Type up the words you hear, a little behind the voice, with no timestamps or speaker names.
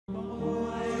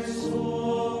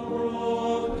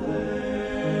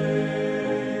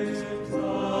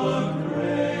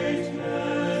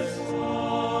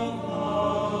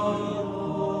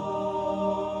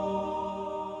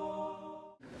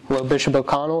So Bishop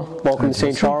O'Connell, welcome to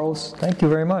St. Charles. Thank you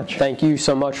very much. Thank you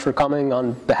so much for coming.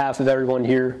 On behalf of everyone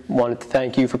here, wanted to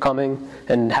thank you for coming,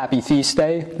 and happy feast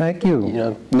day. Thank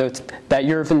you. Note that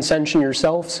you're a Vincentian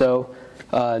yourself, so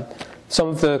some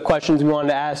of the questions we wanted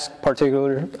to ask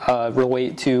particularly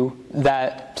relate to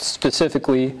that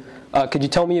specifically. Could you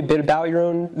tell me a bit about your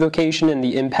own vocation and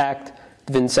the impact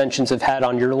the Vincentians have had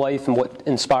on your life and what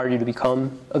inspired you to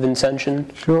become a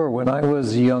Vincentian? Sure. When I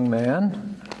was a young man,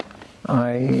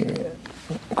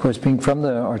 of course, being from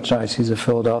the Archdiocese of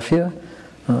Philadelphia,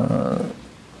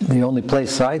 the only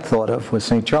place I thought of was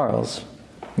St. Charles,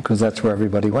 because that's where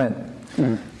everybody went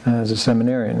as a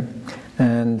seminarian.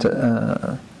 And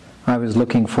I was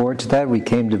looking forward to that. We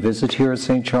came to visit here at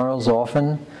St. Charles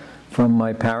often from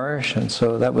my parish, and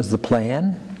so that was the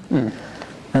plan.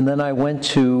 And then I went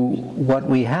to what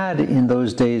we had in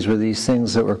those days were these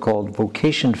things that were called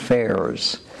vocation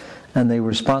fairs, and they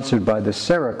were sponsored by the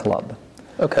Sarah Club.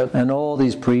 Okay. And all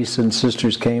these priests and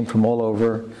sisters came from all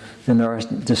over in their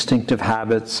distinctive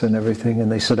habits and everything,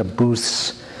 and they set up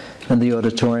booths in the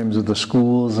auditoriums of the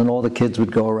schools, and all the kids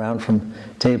would go around from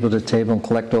table to table and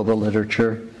collect all the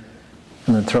literature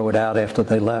and then throw it out after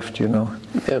they left,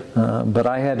 Yeah. But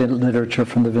I had literature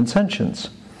from the Vincentians.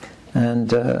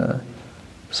 And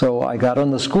so I got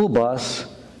on the school bus,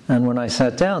 and when I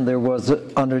sat down, there was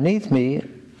underneath me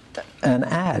an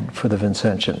ad for the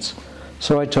Vincentians.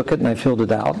 So I took it and I filled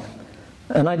it out.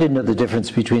 And I didn't know the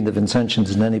difference between the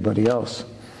Vincentians and anybody else.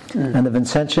 And the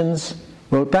Vincentians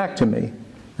wrote back to me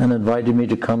and invited me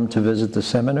to come to visit the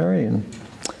seminary, and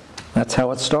that's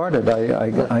how it started.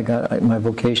 I got my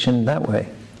vocation that way.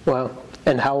 Wow.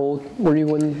 And how old were you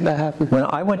when that happened? When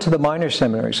I went to the minor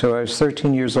seminary, so I was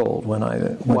 13 years old when I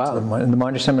went to the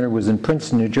minor seminary was in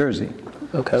Princeton, New Jersey.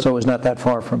 Okay. So it was not that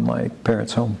far from my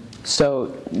parents' home. So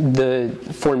the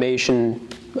formation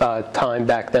time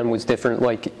back then was different.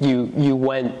 Like you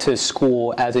went to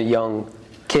school as a young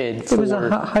kid. It was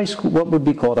a high school, what would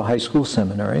be called a high school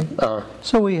seminary.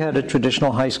 So we had a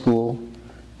traditional high school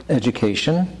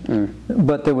education,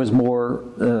 but there was more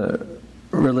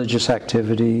religious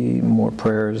activity, more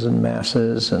prayers and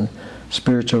masses and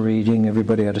spiritual reading.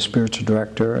 Everybody had a spiritual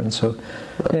director, and so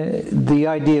the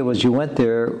idea was you went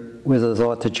there with the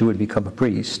thought that you would become a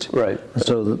priest. Right. And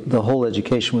so the whole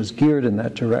education was geared in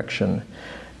that direction.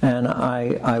 And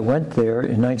I went there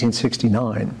in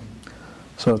 1969,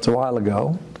 so it's a while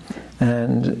ago.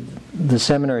 And the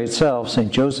seminary itself,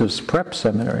 St. Joseph's Prep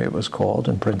Seminary it was called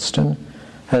in Princeton,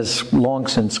 has long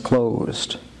since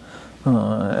closed.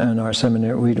 And our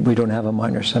seminary, we don't have a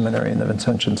minor seminary in the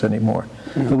Vincentians anymore.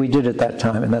 But we did at that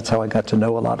time, and that's how I got to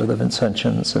know a lot of the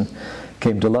Vincentians and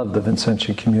came to love the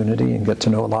Vincentian community and get to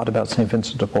know a lot about St.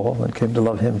 Vincent de Paul and came to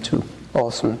love him too.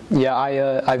 Awesome. Yeah,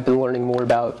 I've been learning more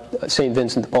about St.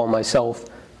 Vincent de Paul myself,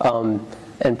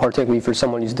 and particularly for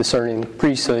someone who's discerning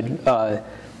priesthood,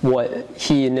 what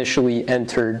he initially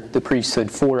entered the priesthood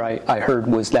for, I heard,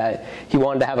 was that he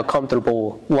wanted to have a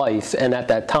comfortable life, and at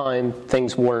that time,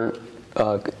 things weren't,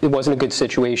 it wasn't a good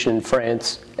situation in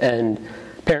France, and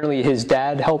apparently his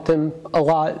dad helped him a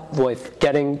lot with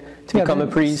getting to become a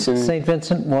priest. And St.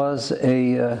 Vincent was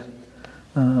a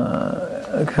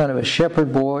kind of a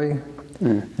shepherd boy.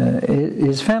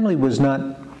 His family was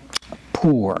not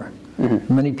poor.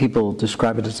 Many people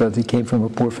describe it as though he came from a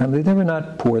poor family. They were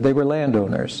not poor. They were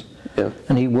landowners. Yeah.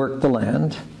 And he worked the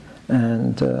land,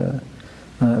 and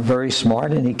very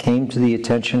smart, and he came to the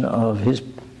attention of his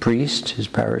priest, his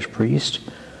parish priest,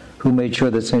 who made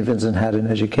sure that St. Vincent had an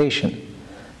education.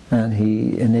 And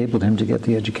he enabled him to get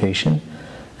the education.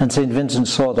 And St. Vincent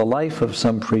saw the life of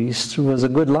some priests was a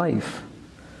good life.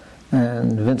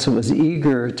 And Vincent was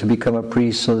eager to become a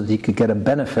priest so that he could get a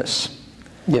benefice.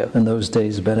 Yeah. In those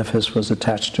days, benefice was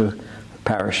attached to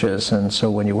parishes, and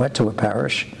so when you went to a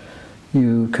parish,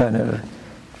 you kind of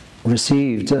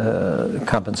received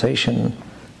compensation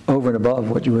over and above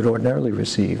what you would ordinarily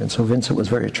receive. And so Vincent was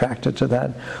very attracted to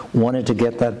that, wanted to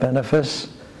get that benefice,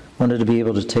 wanted to be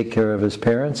able to take care of his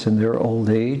parents in their old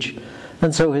age,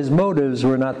 and so his motives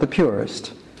were not the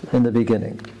purest in the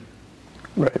beginning.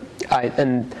 Right.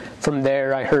 And from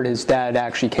there, I heard his dad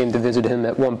actually came to visit him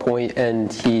at one point,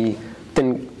 and he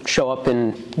didn't show up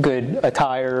in good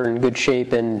attire and good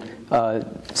shape, and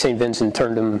St. Vincent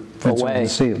turned him away. Didn't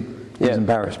see him. He was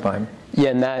embarrassed by him. Yeah,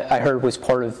 and that, I heard, was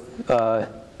part of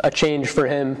a change for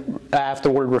him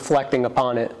afterward, reflecting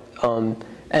upon it.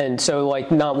 And so,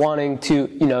 like, not wanting to,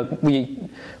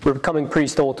 we're becoming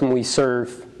priests to ultimately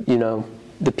serve,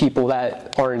 the people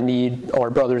that are in need,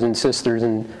 our brothers and sisters,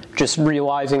 and just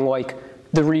realizing, like,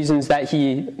 the reasons that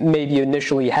he maybe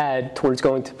initially had towards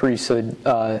going to priesthood,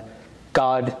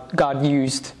 God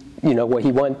used what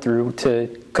he went through to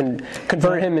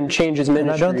convert him and change his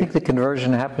ministry. And I don't think the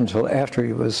conversion happened until after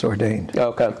he was ordained.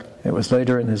 Okay. It was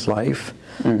later in his life.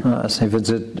 St.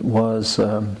 Vincent was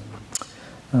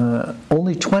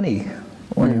only 20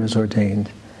 when he was ordained.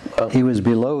 He was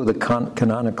below the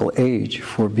canonical age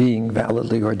for being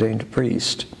validly ordained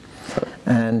priest.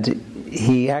 And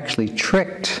he actually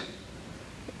tricked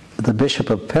the Bishop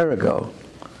of Perigord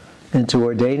into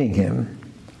ordaining him.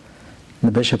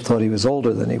 The bishop thought he was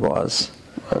older than he was,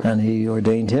 and he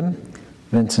ordained him.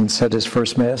 Vincent said his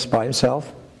first Mass by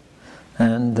himself,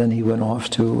 and then he went off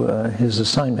to his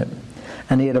assignment.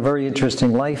 And he had a very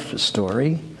interesting life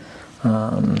story.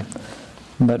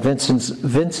 But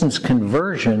Vincent's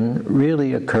conversion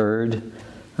really occurred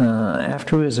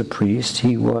after he was a priest.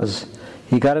 He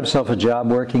got himself a job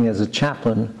working as a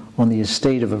chaplain on the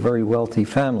estate of a very wealthy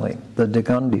family, the de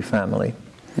Gondi family.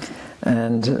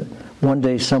 And one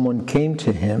day someone came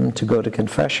to him to go to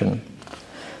confession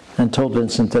and told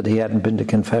Vincent that he hadn't been to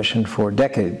confession for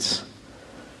decades.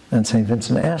 And St.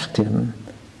 Vincent asked him,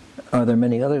 "Are there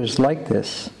many others like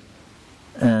this?"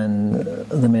 And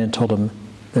the man told him,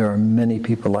 "There are many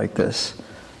people like this."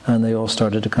 And they all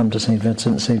started to come to St.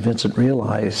 Vincent, and St. Vincent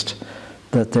realized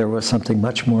that there was something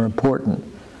much more important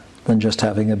than just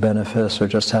having a benefice or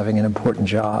just having an important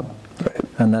job. Right.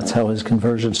 And that's how his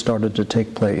conversion started to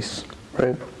take place.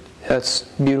 Right. That's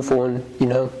beautiful, and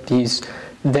he's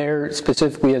there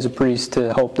specifically as a priest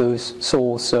to help those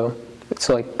souls, so it's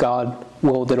like God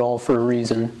willed it all for a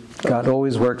reason. God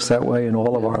always works that way in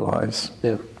all of our lives.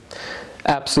 Yeah,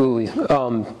 absolutely.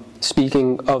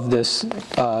 Speaking of this,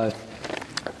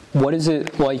 what is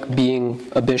it like being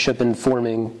a bishop and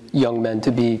forming young men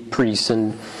to be priests,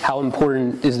 and how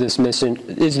important is this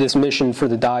mission for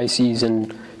the diocese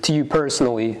and to you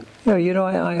personally?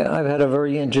 I've had a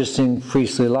very interesting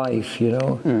priestly life,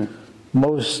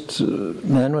 Most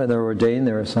men, when they're ordained,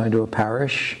 they're assigned to a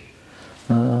parish.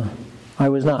 I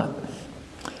was not.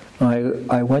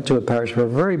 I went to a parish for a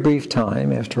very brief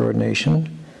time after ordination,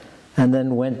 and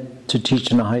then went to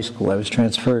teach in a high school. I was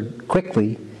transferred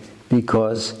quickly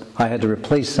because I had to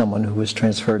replace someone who was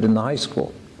transferred in the high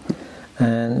school.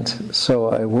 And so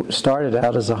I started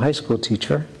out as a high school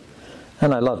teacher,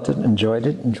 and I loved it, enjoyed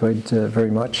it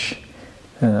very much.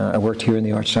 I worked here in the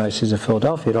Archdiocese of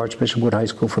Philadelphia at Archbishop Wood High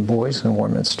School for Boys in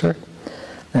Warminster,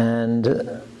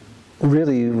 and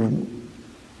really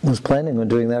was planning on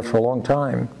doing that for a long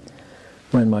time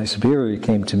when my superior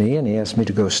came to me and he asked me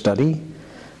to go study,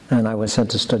 and I was sent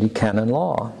to study canon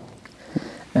law.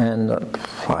 And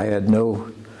I had no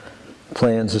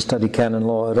plans to study canon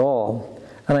law at all.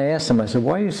 And I asked him, I said,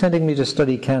 "Why are you sending me to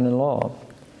study canon law?"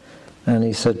 And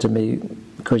he said to me,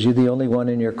 "Because you're the only one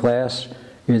in your class,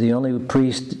 you're the only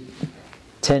priest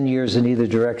 10 years in either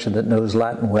direction that knows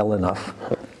Latin well enough."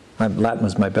 Latin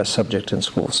was my best subject in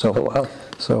school, so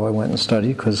I went and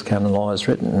studied because canon law is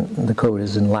written, the code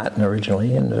is in Latin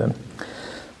originally, and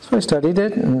so I studied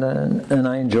it, and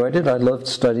I enjoyed it. I loved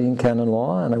studying canon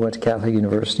law, and I went to Catholic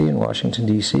University in Washington,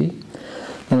 D.C.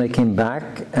 And I came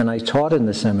back, and I taught in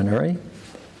the seminary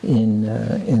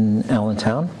in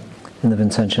Allentown, in the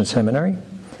Vincentian seminary,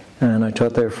 and I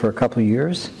taught there for a couple of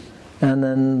years. And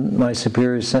then my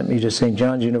superiors sent me to St.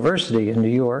 John's University in New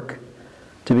York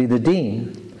to be the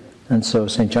dean. And so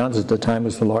St. John's at the time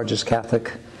was the largest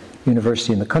Catholic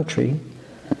university in the country,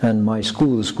 and my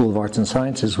school, the School of Arts and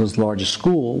Sciences, was the largest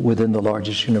school within the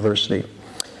largest university.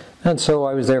 And so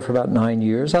I was there for about 9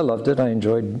 years. I loved it. I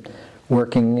enjoyed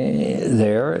working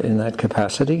there in that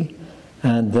capacity.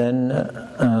 And then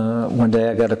one day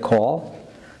I got a call,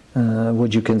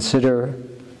 "Would you consider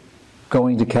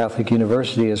going to Catholic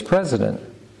University as president?"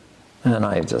 And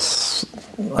I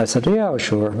said, "Yeah,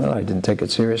 sure." Well, I didn't take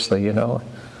it seriously,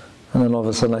 And then all of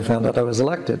a sudden I found out I was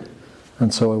elected.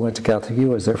 And so I went to Catholic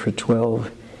U. I was there for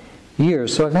 12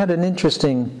 years. So I've had an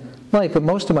interesting life, but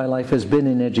most of my life has been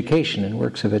in education, in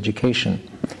works of education.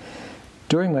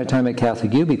 During my time at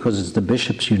Catholic U, because it's the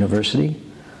Bishop's University,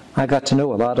 I got to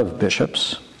know a lot of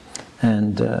bishops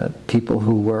and people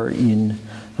who were in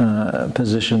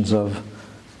positions of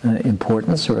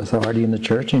importance or authority in the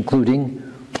church, including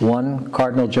one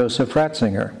Cardinal Joseph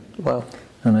Ratzinger. Wow.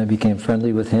 And I became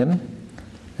friendly with him,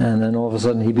 and then all of a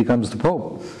sudden he becomes the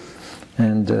Pope.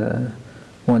 And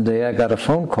one day I got a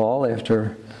phone call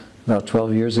after about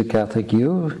 12 years at Catholic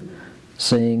U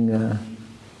saying,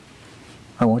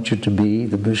 "I want you to be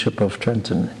the Bishop of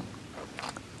Trenton,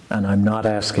 and I'm not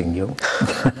asking you."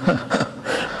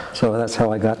 So that's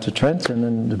how I got to Trenton,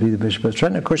 and to be the Bishop of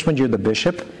Trenton. Of course, when you're the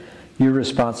bishop, you're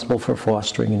responsible for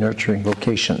fostering and nurturing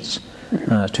vocations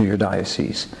to your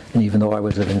diocese. And even though I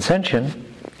was a Vincentian,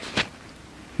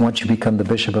 once you become the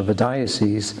bishop of a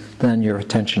diocese, then your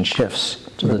attention shifts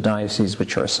to the diocese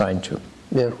which you're assigned to.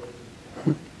 Yeah.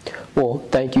 Well,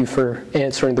 thank you for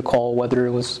answering the call, whether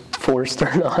it was forced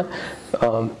or not.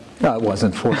 No, it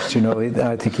wasn't forced, you know.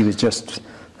 I think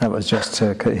that was just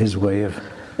his way of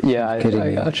getting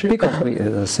me. Got you. Because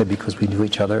as I said, because we knew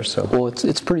each other. So. Well,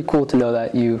 it's pretty cool to know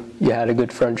that you had a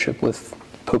good friendship with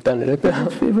Pope Benedict.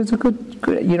 It was a good,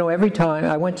 you know, every time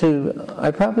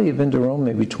I probably have been to Rome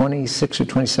maybe 26 or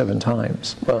 27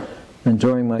 times. Wow. And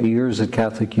during my years at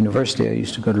Catholic University, I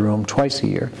used to go to Rome twice a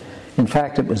year. In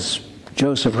fact, it was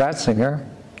Joseph Ratzinger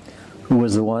who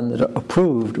was the one that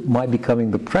approved my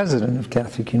becoming the president of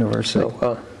Catholic University. Oh,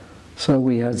 wow. So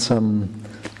we had some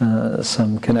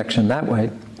connection that way.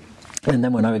 And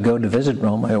then when I would go to visit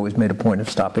Rome, I always made a point of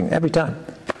stopping, every time,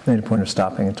 made a point of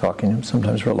stopping and talking to him,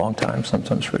 sometimes for a long time,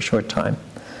 sometimes for a short time.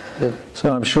 Yeah.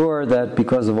 So I'm sure that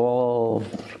because of all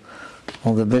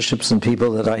the bishops and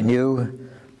people that I knew,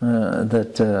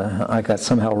 that I got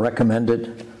somehow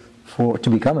recommended to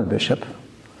become a bishop,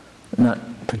 not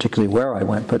particularly where I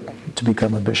went, but to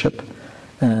become a bishop.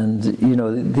 And you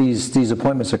know, these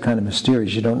appointments are kind of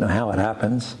mysterious. You don't know how it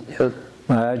happens. Yeah.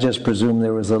 I just presume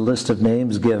there was a list of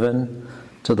names given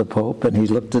to the Pope, and he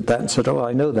looked at that and said, "Oh,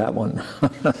 I know that one."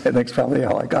 That's probably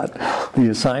how I got the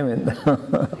assignment.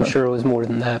 I'm sure it was more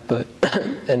than that, but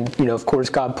and you know, of course,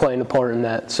 God playing a part in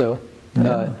that. So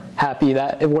happy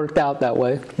that it worked out that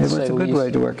way. It was a good way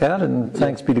to work out, and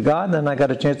thanks be to God, then I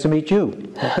got a chance to meet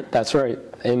you. That's right.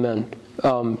 Amen.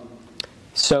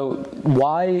 So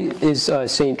why is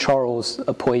St. Charles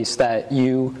a place that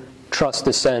you trust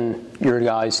to send your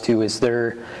guys to? Is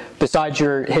there, besides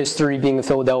your history being a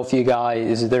Philadelphia guy,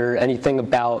 is there anything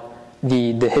about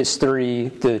the history,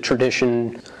 the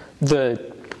tradition,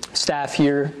 the staff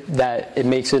here that it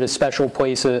makes it a special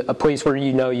place, a place where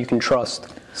you know you can trust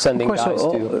sending guys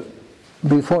to?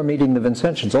 Before meeting the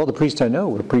Vincentians, all the priests I know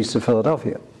were priests of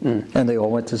Philadelphia, and they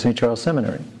all went to St. Charles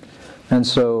Seminary. And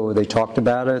so they talked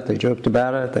about it, they joked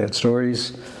about it, they had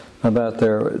stories about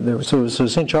so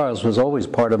St. Charles was always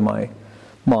part of my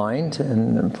mind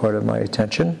and part of my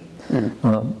attention.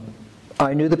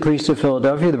 I knew the priests of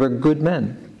Philadelphia. They were good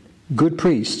men, good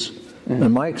priests.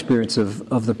 And my experience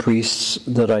of the priests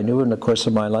that I knew in the course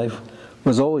of my life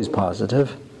was always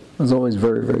positive, was always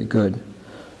very, very good.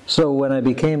 So when I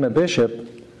became a bishop,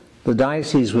 the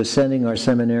diocese was sending our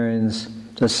seminarians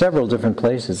to several different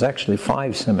places, actually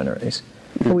 5 seminaries.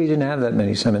 But we didn't have that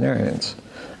many seminarians.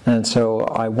 And so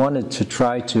I wanted to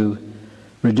try to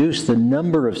reduce the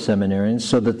number of seminarians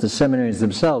so that the seminaries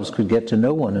themselves could get to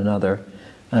know one another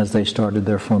as they started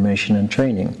their formation and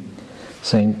training.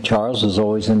 St. Charles was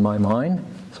always in my mind,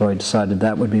 so I decided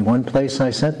that would be one place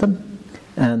I sent them.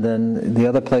 And then the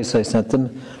other place I sent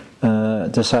them,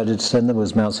 decided to send them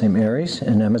was Mount St. Mary's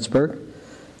in Emmitsburg.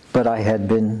 But I had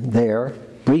been there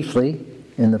briefly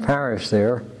in the parish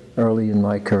there early in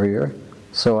my career,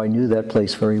 so I knew that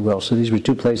place very well. So these were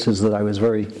 2 places that I was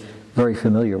very, very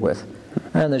familiar with.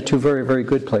 And they're 2 very, very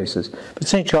good places. But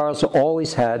St. Charles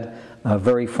always had a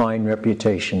very fine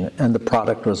reputation, and the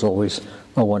product was always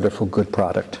a wonderful, good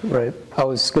product. Right. I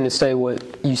was going to say what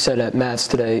you said at Mass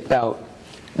today about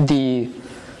the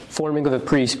forming of a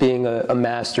priest being a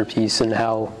masterpiece and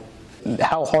how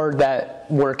hard that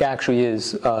work actually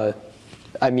is.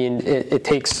 I mean, it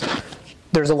takes...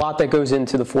 There's a lot that goes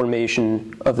into the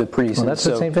formation of the priest. Well, that's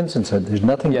what St. Vincent said. There's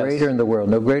nothing greater in the world,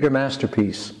 no greater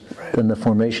masterpiece than the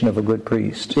formation of a good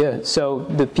priest. Yeah, so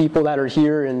the people that are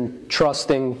here and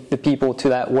trusting the people to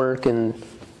that work, and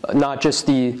not just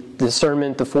the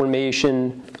discernment, the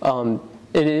formation,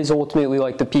 it is ultimately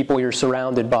like the people you're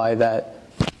surrounded by that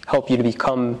help you to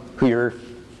become who you're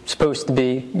supposed to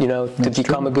be, you know, to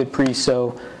become a good priest.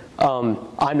 So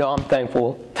I know I'm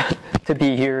thankful to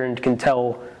be here and can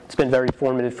tell it's been very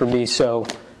formative for me. So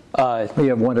we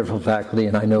have wonderful faculty,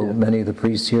 and I know many of the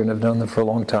priests here and have known them for a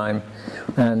long time,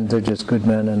 and they're just good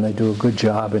men, and they do a good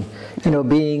job. And you know,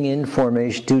 being in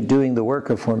formation, doing the work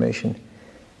of formation,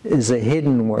 is a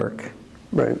hidden work,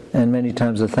 right, and many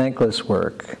times a thankless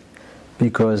work,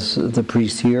 because the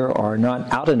priests here are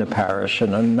not out in a parish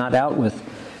and are not out with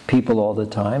people all the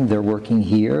time. They're working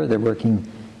here. They're working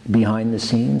behind the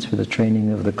scenes for the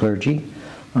training of the clergy.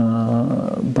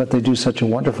 But they do such a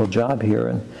wonderful job here,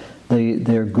 and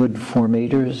they're good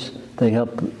formators. They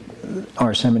help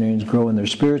our seminarians grow in their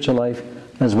spiritual life,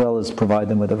 as well as provide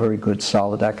them with a very good,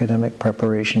 solid academic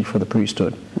preparation for the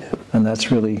priesthood. And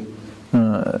that's really,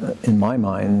 in my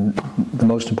mind, the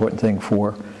most important thing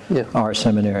for our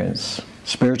seminarians: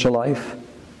 spiritual life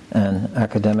and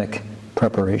academic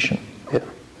preparation. Yeah,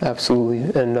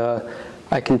 absolutely. And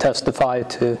I can testify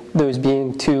to those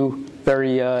being 2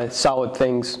 very solid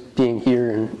things being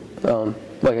here, and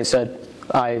like I said,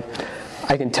 I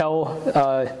can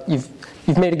tell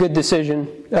you've made a good decision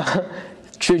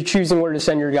choosing where to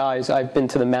send your guys. I've been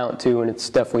to the Mount too, and it's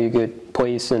definitely a good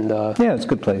place. And yeah, it's a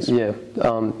good place. Yeah,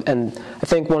 and I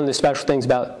think one of the special things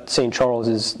about St. Charles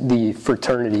is the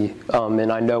fraternity,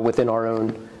 and I know within our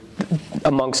own,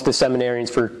 amongst the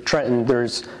seminarians for Trenton,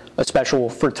 there's a special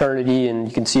fraternity, and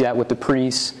you can see that with the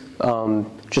priests,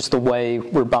 just the way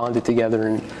we're bonded together,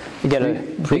 and you get a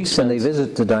priests when they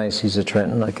visit the Diocese of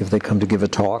Trenton, like if they come to give a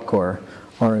talk or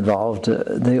are involved,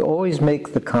 they always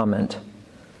make the comment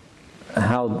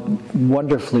how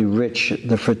wonderfully rich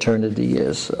the fraternity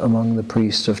is among the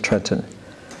priests of Trenton.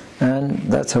 And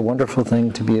that's a wonderful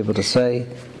thing to be able to say,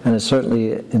 and it's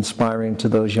certainly inspiring to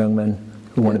those young men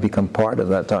who want to become part of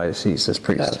that diocese as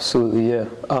priests. Absolutely, yeah.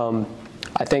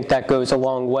 I think that goes a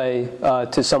long way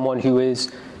to someone who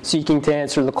is seeking to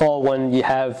answer the call, when you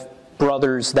have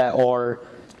brothers that are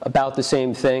about the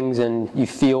same things and you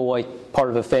feel like part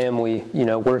of a family,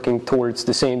 working towards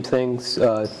the same things.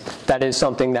 That is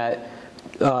something that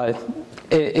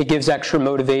it gives extra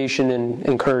motivation and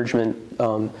encouragement.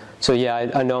 So yeah,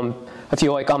 I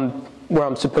feel like I'm where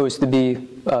I'm supposed to be.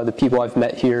 The people I've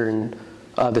met here and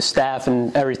the staff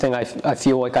and everything, I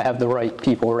feel like I have the right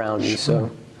people around me. So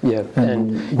yeah.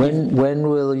 And when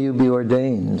will you be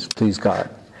ordained, please God?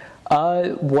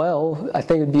 Well, I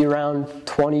think it'd be around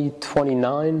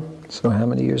 2029. So how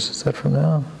many years is that from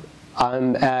now?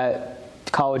 I'm at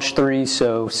college 3,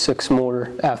 so 6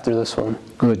 more after this one.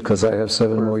 Good, because I have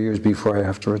 7 more years before I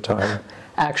have to retire.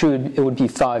 Actually, it would be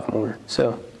 5 more.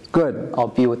 So good. I'll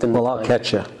be within the time. Well, I'll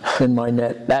catch you in my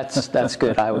net. That's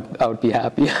good. I would be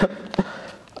happy.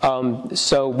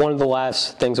 So one of the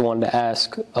last things I wanted to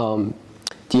ask.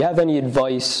 Do you have any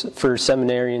advice for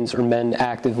seminarians or men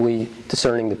actively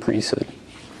discerning the priesthood?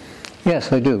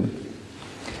 Yes, I do.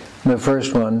 The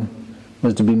first one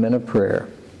was to be men of prayer.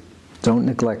 Don't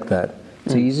neglect that.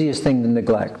 It's the easiest thing to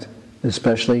neglect,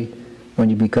 especially when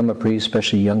you become a priest,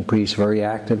 especially young priests, very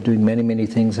active, doing many, many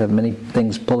things, have many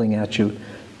things pulling at you.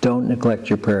 Don't neglect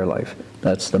your prayer life.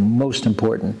 That's the most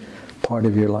important part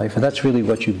of your life. And that's really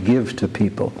what you give to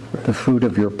people, the fruit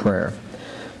of your prayer.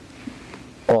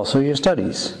 Also your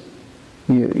studies.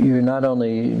 You're not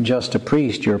only just a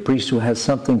priest, you're a priest who has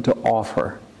something to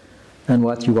offer. And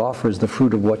what you offer is the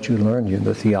fruit of what you learn.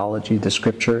 The theology, the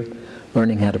scripture,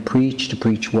 learning how to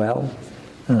preach well,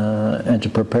 and to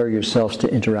prepare yourselves to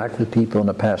interact with people in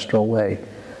a pastoral way.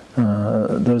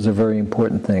 Those are very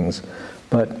important things.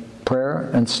 But prayer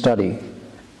and study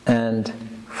and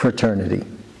fraternity.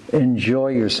 Enjoy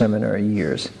your seminary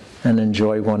years and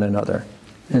enjoy one another.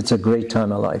 It's a great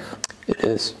time of life. It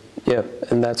is, yeah,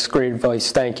 and that's great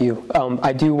advice. Thank you.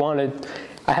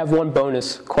 I have one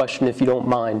bonus question, if you don't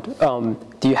mind.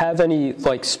 Do you have any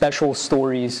special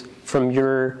stories from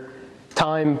your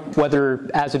time, whether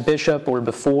as a bishop or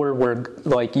before, where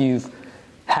you've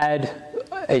had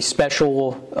a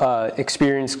special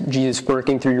experience, Jesus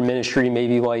working through your ministry,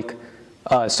 maybe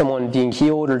someone being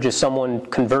healed or just someone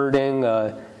converting,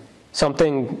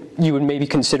 something you would maybe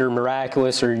consider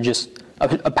miraculous, or just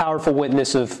a powerful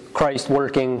witness of Christ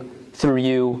working through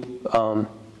you?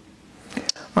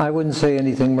 I wouldn't say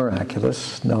anything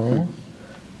miraculous, no.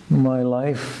 My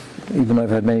life, even though I've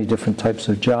had many different types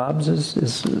of jobs,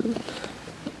 is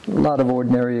a lot of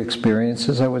ordinary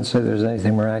experiences. I wouldn't say there's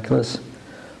anything miraculous.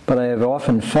 But I have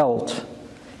often felt,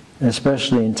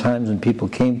 especially in times when people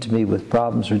came to me with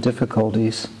problems or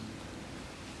difficulties,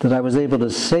 that I was able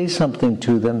to say something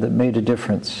to them that made a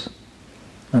difference.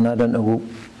 And I don't know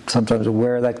sometimes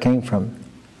where that came from,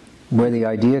 where the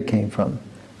idea came from.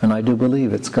 And I do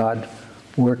believe it's God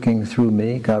working through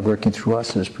me, God working through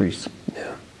us as priests.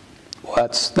 Yeah. Well,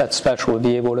 that's special to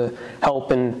be able to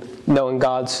help, and knowing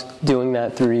God's doing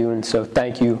that through you. And so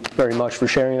thank you very much for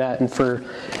sharing that and for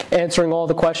answering all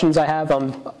the questions I have.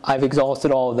 I've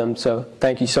exhausted all of them, so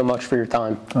thank you so much for your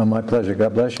time. My pleasure.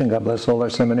 God bless you, and God bless all our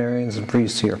seminarians and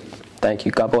priests here. Thank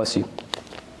you. God bless you.